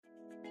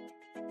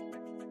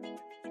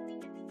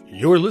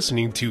You're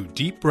listening to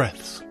Deep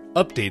Breaths,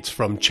 updates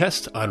from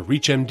Chest on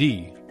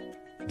ReachMD.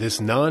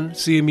 This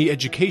non-CME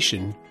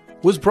education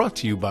was brought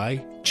to you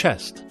by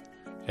Chest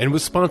and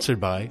was sponsored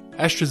by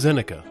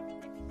AstraZeneca.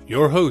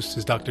 Your host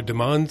is Dr.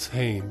 Demons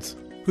Haynes,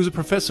 who's a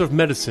professor of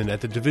medicine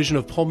at the Division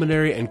of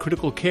Pulmonary and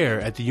Critical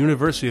Care at the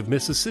University of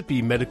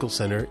Mississippi Medical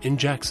Center in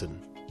Jackson.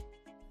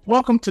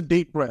 Welcome to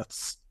Deep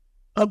Breaths,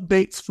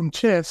 updates from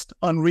Chest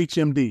on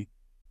ReachMD.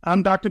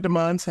 I'm Dr.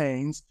 Demons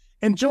Haynes,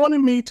 and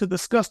joining me to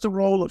discuss the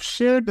role of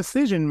shared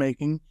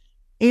decision-making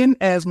in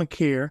asthma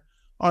care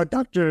are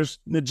Drs.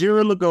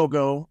 Najira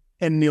Lugogo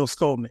and Neil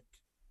Skolnick.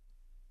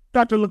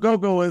 Dr.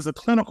 Lugogo is a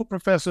clinical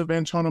professor of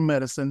internal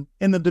medicine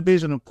in the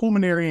Division of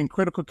Pulmonary and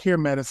Critical Care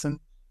Medicine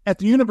at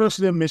the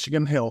University of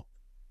Michigan Health.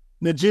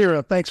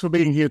 Najira, thanks for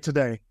being here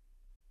today.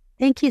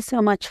 Thank you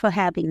so much for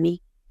having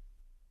me.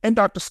 And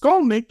Dr.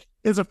 Skolnick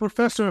is a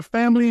professor of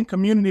family and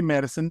community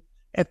medicine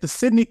at the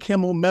Sidney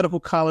Kimmel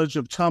Medical College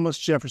of Thomas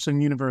Jefferson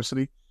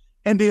University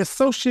and the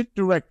Associate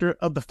Director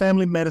of the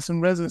Family Medicine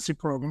Residency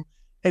Program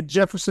at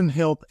Jefferson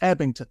Health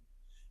Abington.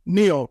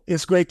 Neil,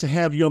 it's great to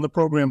have you on the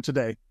program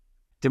today.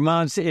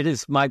 Demons, it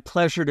is my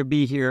pleasure to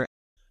be here.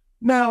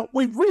 Now,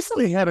 we've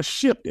recently had a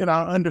shift in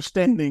our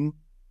understanding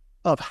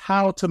of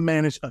how to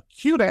manage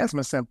acute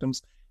asthma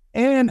symptoms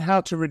and how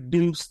to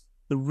reduce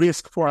the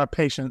risk for our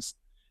patients,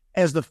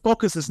 as the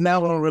focus is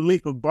now on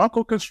relief of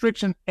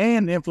bronchoconstriction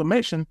and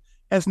inflammation,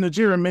 as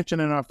Najira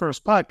mentioned in our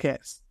first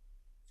podcast.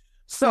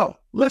 So,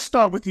 let's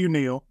start with you,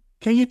 Neil.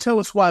 Can you tell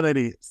us why that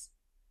is?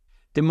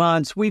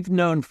 Demons, we've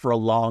known for a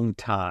long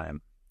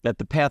time that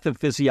the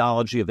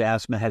pathophysiology of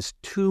asthma has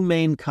two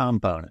main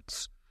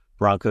components,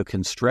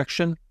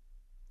 bronchoconstriction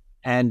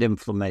and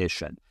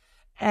inflammation.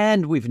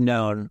 And we've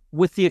known,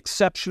 with the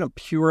exception of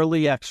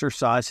purely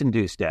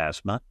exercise-induced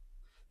asthma,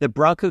 that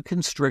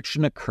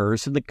bronchoconstriction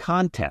occurs in the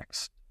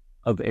context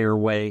of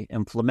airway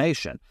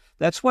inflammation.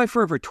 That's why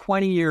for over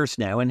 20 years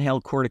now,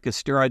 inhaled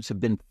corticosteroids have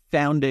been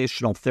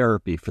foundational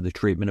therapy for the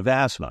treatment of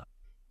asthma.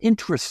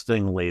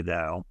 Interestingly,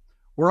 though,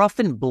 we're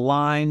often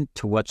blind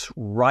to what's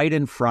right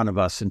in front of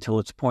us until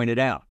it's pointed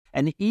out.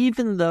 And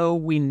even though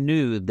we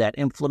knew that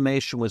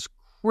inflammation was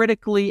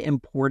critically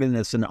important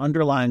as an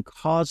underlying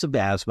cause of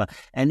asthma,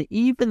 and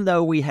even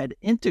though we had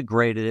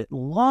integrated it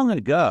long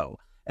ago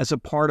as a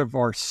part of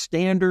our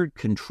standard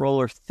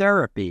controller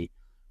therapy,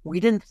 we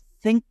didn't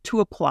think to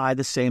apply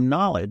the same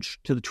knowledge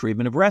to the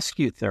treatment of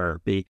rescue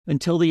therapy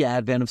until the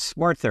advent of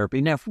smart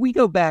therapy. Now, if we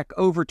go back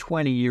over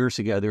 20 years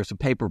ago, there's a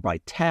paper by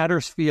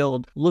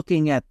Tattersfield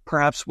looking at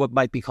perhaps what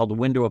might be called a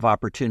window of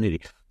opportunity,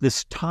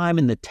 this time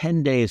in the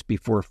 10 days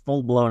before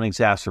full-blown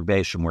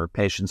exacerbation where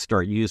patients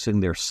start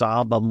using their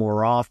SABA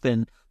more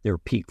often, their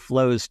peak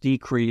flows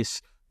decrease,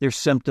 their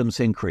symptoms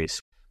increase.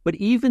 But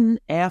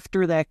even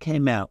after that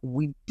came out,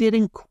 we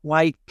didn't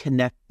quite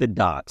connect the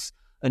dots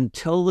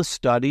until the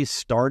studies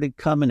started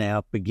coming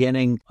out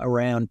beginning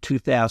around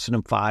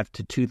 2005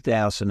 to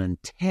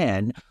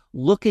 2010,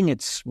 looking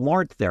at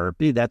SMART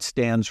therapy, that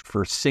stands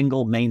for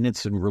single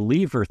maintenance and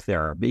reliever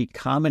therapy,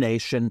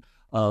 combination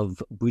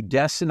of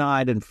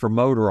budesonide and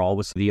formoterol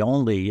was the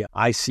only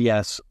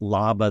ICS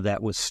LABA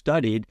that was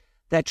studied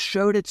that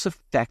showed it's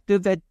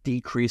effective at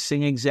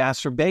decreasing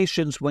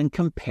exacerbations when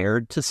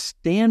compared to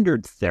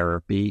standard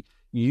therapy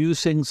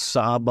using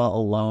SABA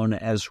alone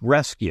as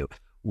rescue.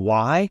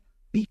 Why?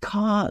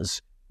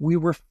 Because we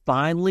were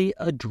finally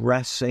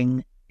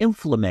addressing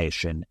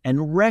inflammation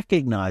and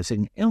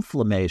recognizing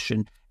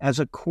inflammation as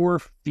a core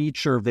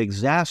feature of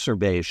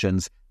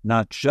exacerbations,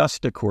 not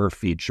just a core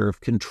feature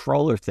of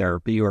controller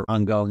therapy or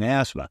ongoing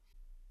asthma.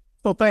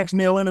 So thanks,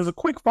 Neil. And as a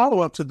quick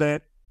follow-up to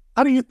that,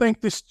 how do you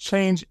think this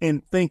change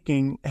in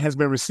thinking has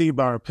been received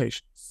by our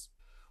patients?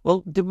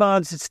 Well,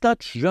 Demons, it's not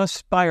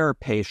just by our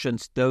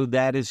patients, though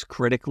that is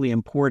critically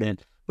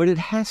important, but it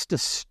has to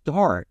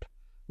start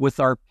with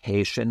our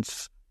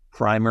patients'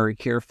 primary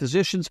care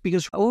physicians,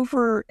 because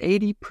over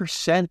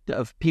 80%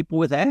 of people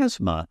with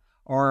asthma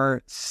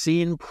are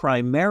seen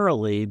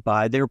primarily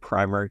by their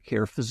primary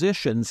care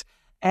physicians.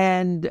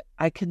 And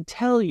I can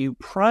tell you,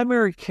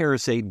 primary care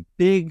is a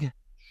big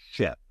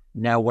ship.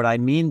 Now, what I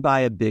mean by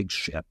a big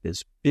ship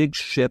is big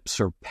ships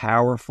are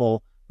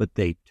powerful, but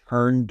they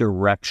turn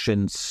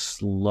direction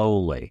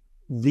slowly.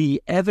 The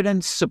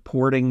evidence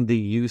supporting the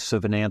use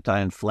of an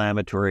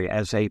anti-inflammatory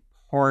as a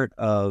part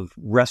of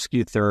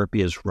rescue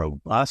therapy is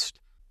robust,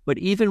 but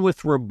even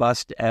with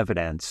robust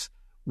evidence,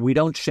 we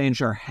don't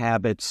change our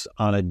habits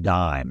on a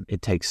dime.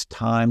 It takes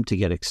time to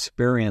get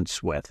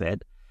experience with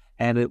it,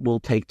 and it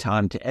will take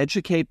time to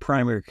educate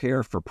primary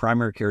care for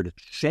primary care to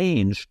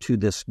change to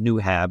this new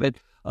habit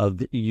of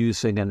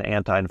using an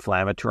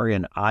anti-inflammatory,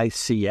 an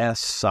ICS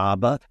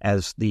SABA,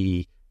 as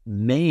the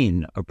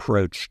main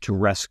approach to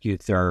rescue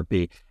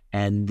therapy.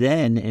 And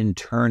then, in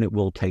turn, it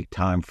will take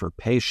time for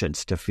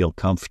patients to feel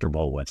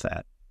comfortable with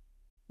that.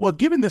 Well,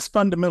 given this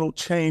fundamental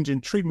change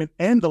in treatment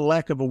and the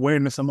lack of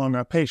awareness among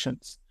our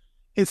patients,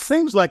 it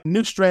seems like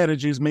new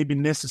strategies may be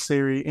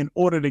necessary in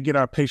order to get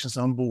our patients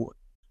on board.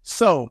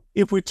 So,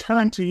 if we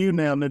turn to you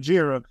now,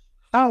 Najira,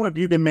 how have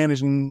you been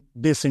managing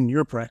this in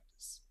your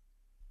practice?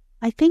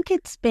 I think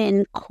it's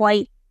been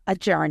quite a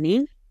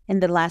journey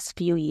in the last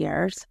few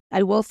years.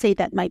 I will say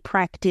that my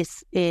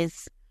practice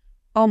is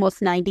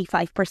almost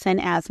 95%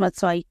 asthma,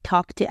 so I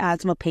talk to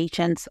asthma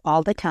patients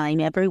all the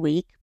time, every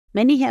week.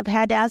 Many have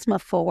had asthma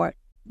for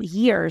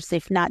years,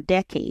 if not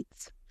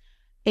decades.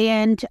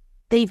 And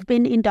they've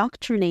been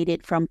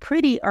indoctrinated from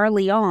pretty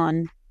early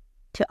on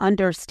to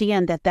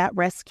understand that that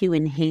rescue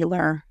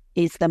inhaler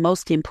is the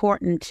most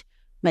important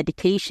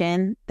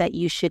medication that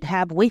you should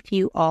have with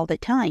you all the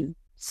time.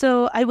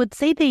 So I would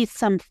say there's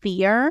some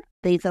fear.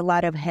 There's a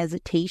lot of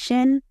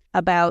hesitation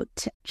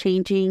about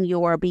changing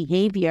your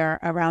behavior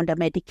around a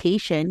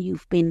medication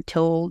you've been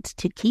told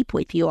to keep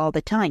with you all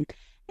the time.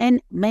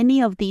 And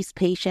many of these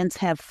patients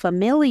have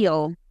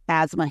familial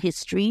asthma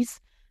histories.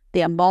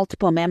 There are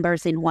multiple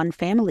members in one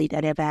family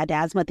that have had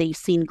asthma. They've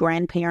seen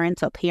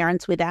grandparents or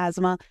parents with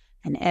asthma,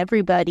 and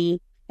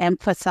everybody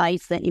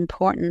emphasized the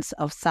importance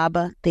of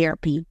SABA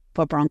therapy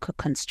for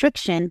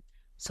bronchoconstriction.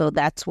 So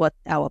that's what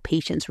our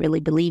patients really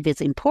believe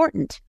is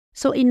important.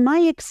 So in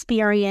my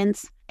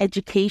experience,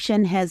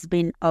 education has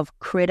been of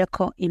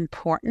critical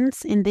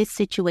importance in this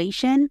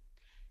situation.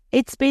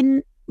 It's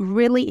been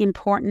really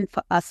important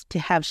for us to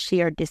have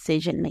shared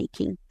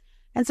decision-making.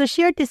 And so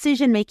shared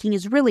decision-making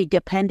is really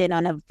dependent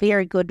on a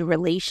very good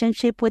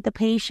relationship with the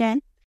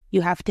patient.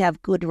 You have to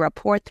have good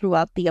rapport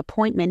throughout the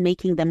appointment,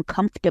 making them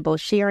comfortable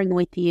sharing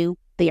with you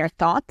their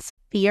thoughts,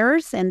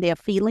 fears, and their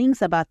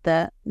feelings about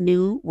the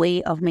new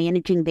way of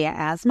managing their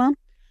asthma.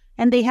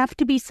 And they have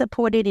to be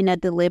supported in a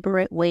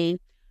deliberate way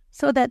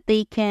so that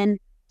they can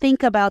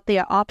think about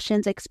their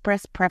options,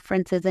 express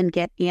preferences, and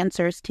get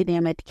answers to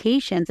their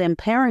medications,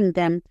 empowering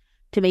them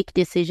to make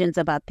decisions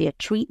about their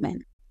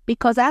treatment.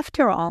 Because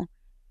after all,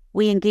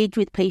 we engage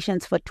with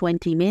patients for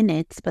 20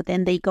 minutes, but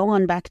then they go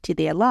on back to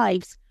their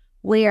lives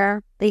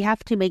where they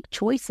have to make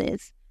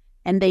choices.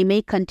 And they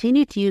may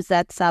continue to use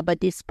that SABA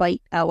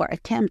despite our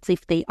attempts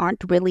if they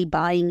aren't really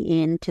buying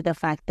into the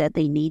fact that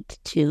they need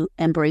to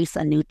embrace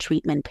a new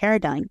treatment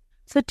paradigm.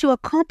 So to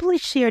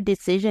accomplish shared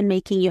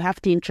decision-making, you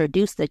have to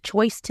introduce the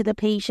choice to the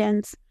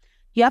patients.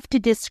 You have to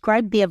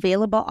describe the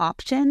available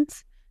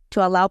options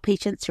to allow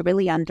patients to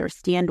really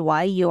understand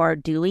why you are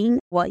doing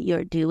what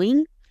you're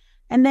doing,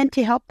 and then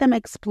to help them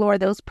explore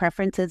those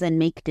preferences and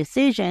make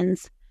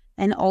decisions,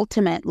 and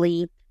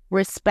ultimately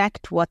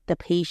respect what the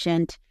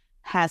patient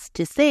has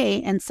to say.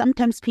 And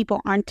sometimes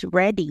people aren't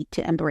ready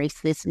to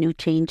embrace this new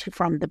change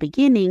from the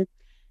beginning,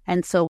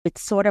 and so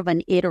it's sort of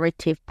an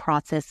iterative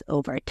process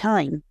over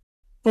time.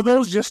 For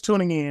those just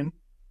tuning in,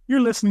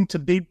 you're listening to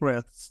Deep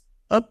Breaths,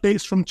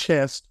 updates from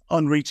CHEST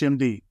on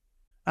ReachMD.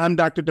 I'm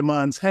Dr.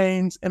 Demons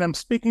Haynes, and I'm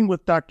speaking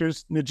with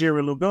Drs.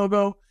 Najira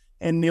Lugogo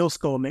and Neil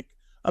Skolnick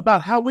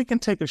about how we can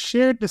take a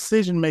shared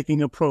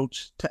decision-making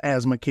approach to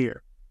asthma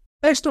care.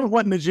 Based on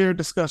what Najira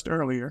discussed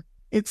earlier,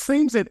 it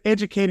seems that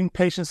educating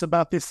patients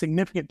about this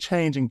significant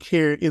change in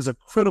care is a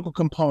critical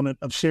component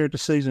of shared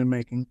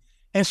decision-making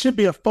and should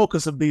be a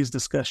focus of these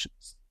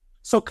discussions.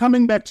 So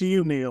coming back to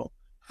you, Neil,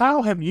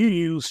 how have you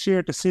used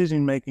shared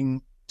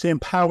decision-making to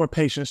empower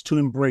patients to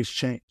embrace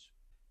change?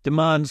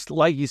 Demons,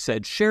 like you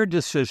said, shared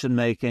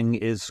decision-making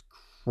is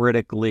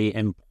critically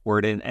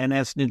important. And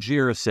as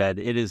Najira said,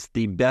 it is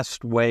the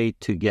best way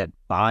to get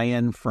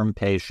buy-in from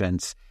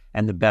patients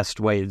and the best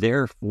way,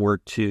 therefore,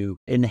 to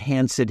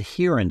enhance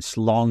adherence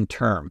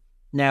long-term.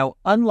 Now,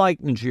 unlike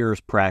Najira's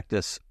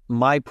practice,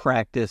 my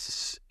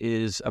practice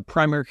is a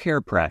primary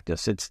care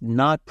practice. It's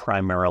not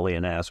primarily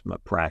an asthma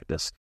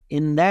practice.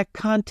 In that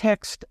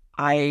context,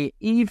 I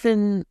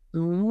even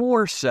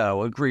more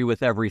so agree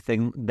with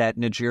everything that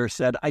Najira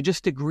said. I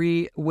just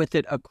agree with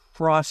it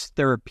across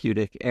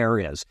therapeutic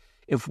areas.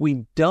 If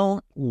we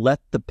don't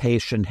let the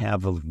patient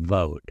have a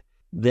vote,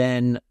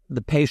 then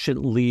the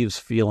patient leaves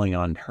feeling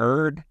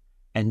unheard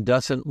and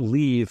doesn't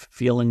leave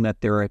feeling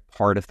that they're a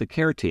part of the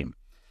care team.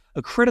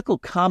 A critical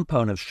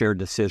component of shared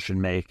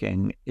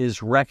decision-making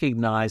is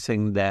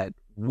recognizing that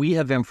we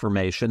have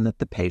information that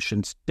the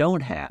patients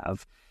don't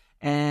have,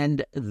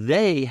 and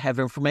they have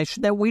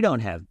information that we don't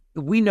have.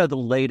 We know the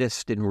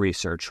latest in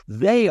research.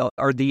 They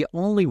are the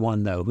only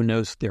one, though, who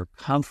knows their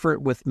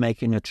comfort with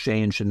making a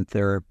change in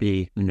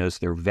therapy, who knows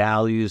their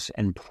values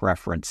and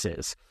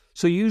preferences.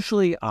 So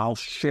usually I'll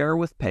share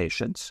with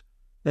patients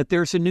that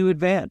there's a new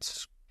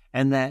advance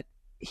and that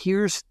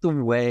here's the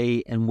way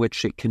in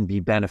which it can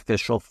be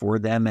beneficial for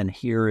them, and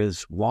here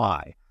is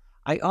why.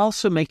 I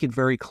also make it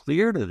very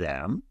clear to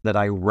them that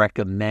I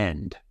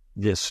recommend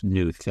this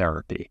new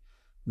therapy.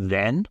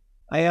 Then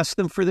I ask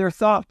them for their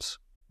thoughts.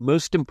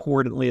 Most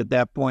importantly, at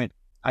that point,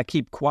 I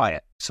keep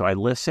quiet. So I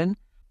listen,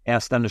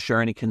 ask them to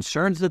share any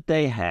concerns that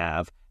they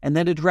have, and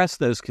then address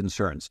those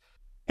concerns.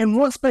 And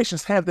once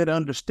patients have that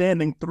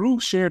understanding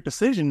through shared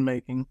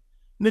decision-making,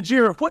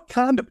 Najira, what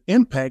kind of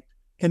impact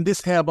can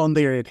this have on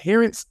their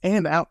adherence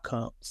and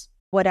outcomes?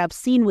 What I've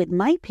seen with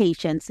my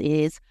patients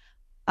is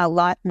a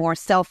lot more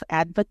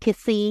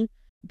self-advocacy.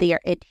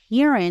 Their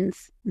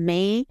adherence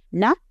may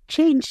not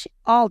change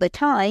all the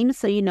time.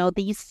 So,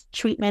 these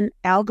treatment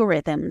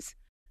algorithms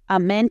are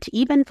meant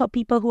even for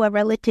people who are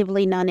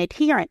relatively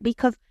non-adherent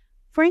because,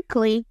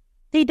 frankly,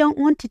 They don't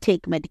want to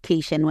take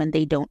medication when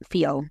they don't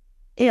feel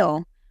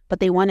ill, but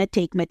they want to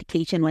take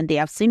medication when they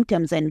have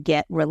symptoms and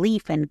get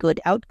relief and good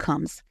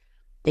outcomes.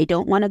 They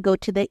don't want to go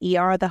to the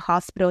ER or the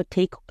hospital,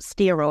 take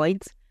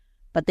steroids,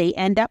 but they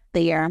end up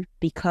there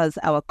because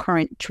our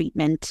current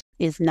treatment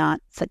is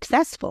not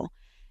successful.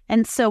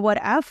 And so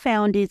what I've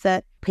found is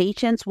that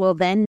patients will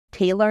then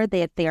tailor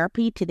their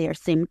therapy to their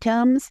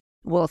symptoms.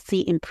 We'll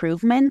see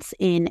improvements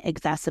in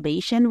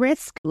exacerbation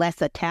risk,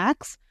 less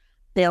attacks.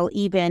 They'll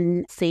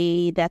even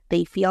say that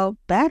they feel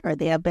better.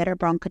 They have better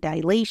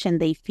bronchodilation.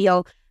 They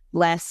feel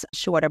less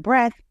short of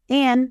breath,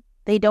 and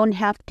they don't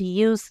have to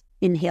use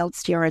inhaled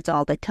steroids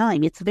all the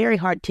time. It's very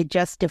hard to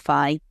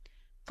justify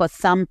for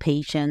some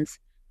patients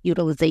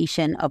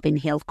utilization of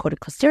inhaled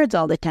corticosteroids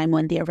all the time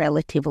when they're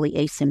relatively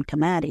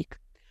asymptomatic.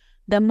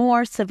 The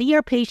more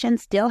severe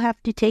patients still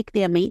have to take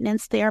their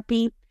maintenance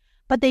therapy,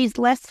 but there's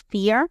less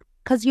fear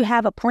because you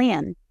have a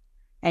plan.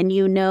 And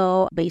you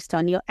know, based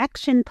on your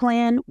action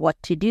plan,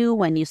 what to do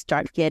when you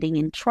start getting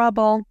in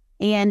trouble.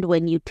 And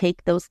when you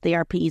take those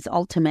therapies,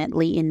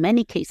 ultimately, in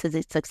many cases,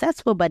 it's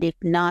successful. But if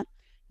not,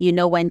 you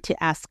know when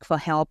to ask for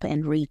help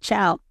and reach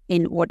out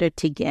in order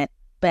to get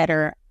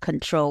better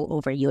control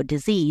over your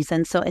disease.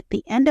 And so at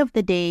the end of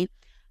the day,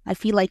 I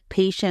feel like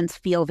patients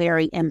feel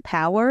very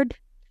empowered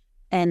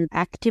and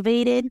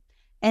activated.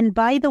 And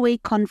by the way,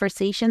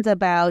 conversations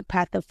about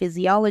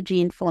pathophysiology,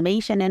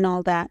 inflammation, and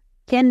all that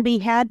can be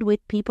had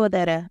with people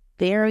that are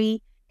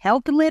very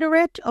health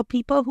literate or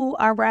people who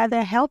are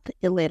rather health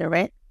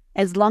illiterate,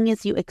 as long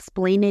as you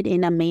explain it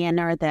in a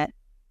manner that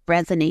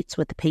resonates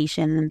with the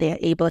patient and they're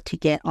able to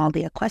get all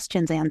their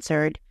questions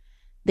answered.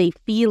 They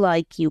feel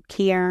like you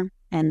care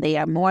and they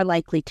are more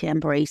likely to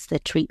embrace the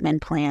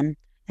treatment plan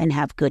and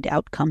have good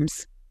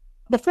outcomes.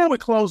 Before we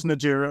close,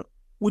 Najira,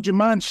 would you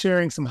mind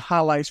sharing some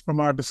highlights from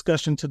our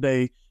discussion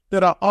today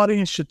that our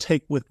audience should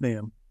take with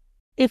them?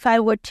 If I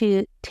were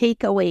to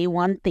take away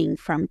one thing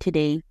from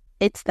today,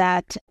 it's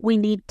that we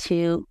need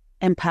to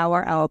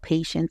empower our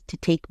patients to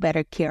take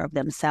better care of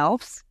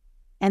themselves.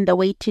 And the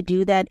way to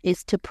do that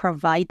is to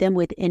provide them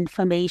with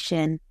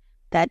information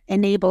that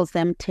enables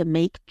them to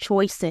make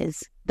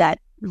choices that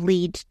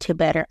lead to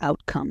better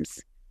outcomes.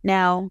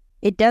 Now,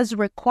 it does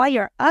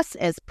require us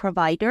as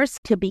providers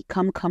to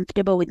become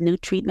comfortable with new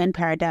treatment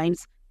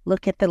paradigms,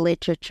 look at the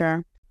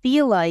literature,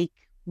 feel like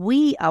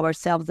we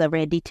ourselves are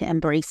ready to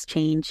embrace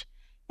change,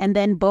 and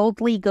then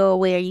boldly go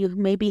where you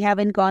maybe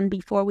haven't gone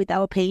before with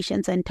our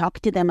patients and talk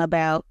to them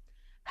about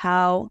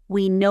how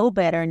we know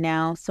better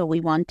now, so we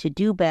want to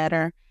do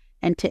better,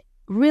 and to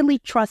really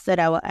trust that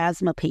our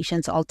asthma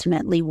patients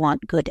ultimately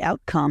want good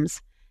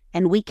outcomes,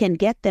 and we can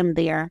get them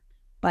there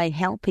by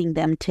helping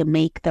them to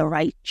make the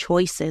right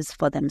choices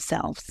for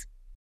themselves.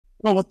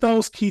 Well, with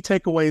those key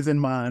takeaways in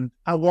mind,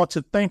 I want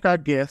to thank our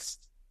guests,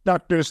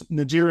 Drs.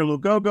 Najira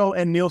Lugogo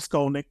and Neil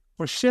Skolnick,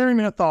 for sharing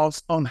their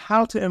thoughts on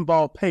how to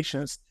involve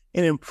patients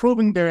in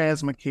improving their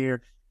asthma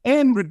care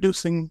and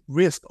reducing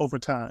risk over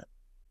time.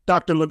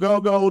 Dr.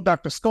 Lugogo,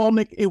 Dr.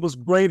 Skolnick, it was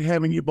great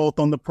having you both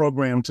on the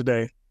program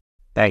today.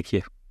 Thank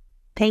you.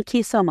 Thank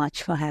you so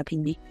much for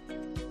having me.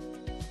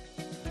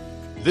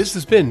 This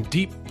has been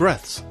Deep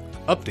Breaths,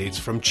 updates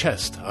from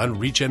CHEST on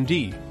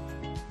ReachMD.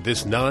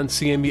 This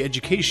non-CME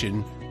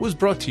education was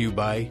brought to you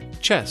by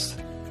CHEST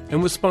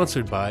and was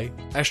sponsored by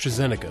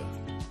AstraZeneca.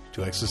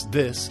 To access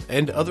this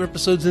and other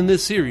episodes in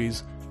this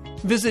series,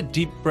 visit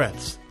Deep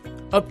Breaths,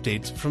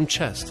 updates from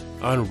CHEST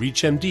on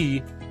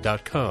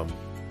ReachMD.com,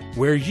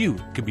 where you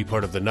can be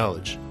part of the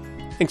knowledge.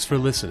 Thanks for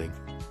listening.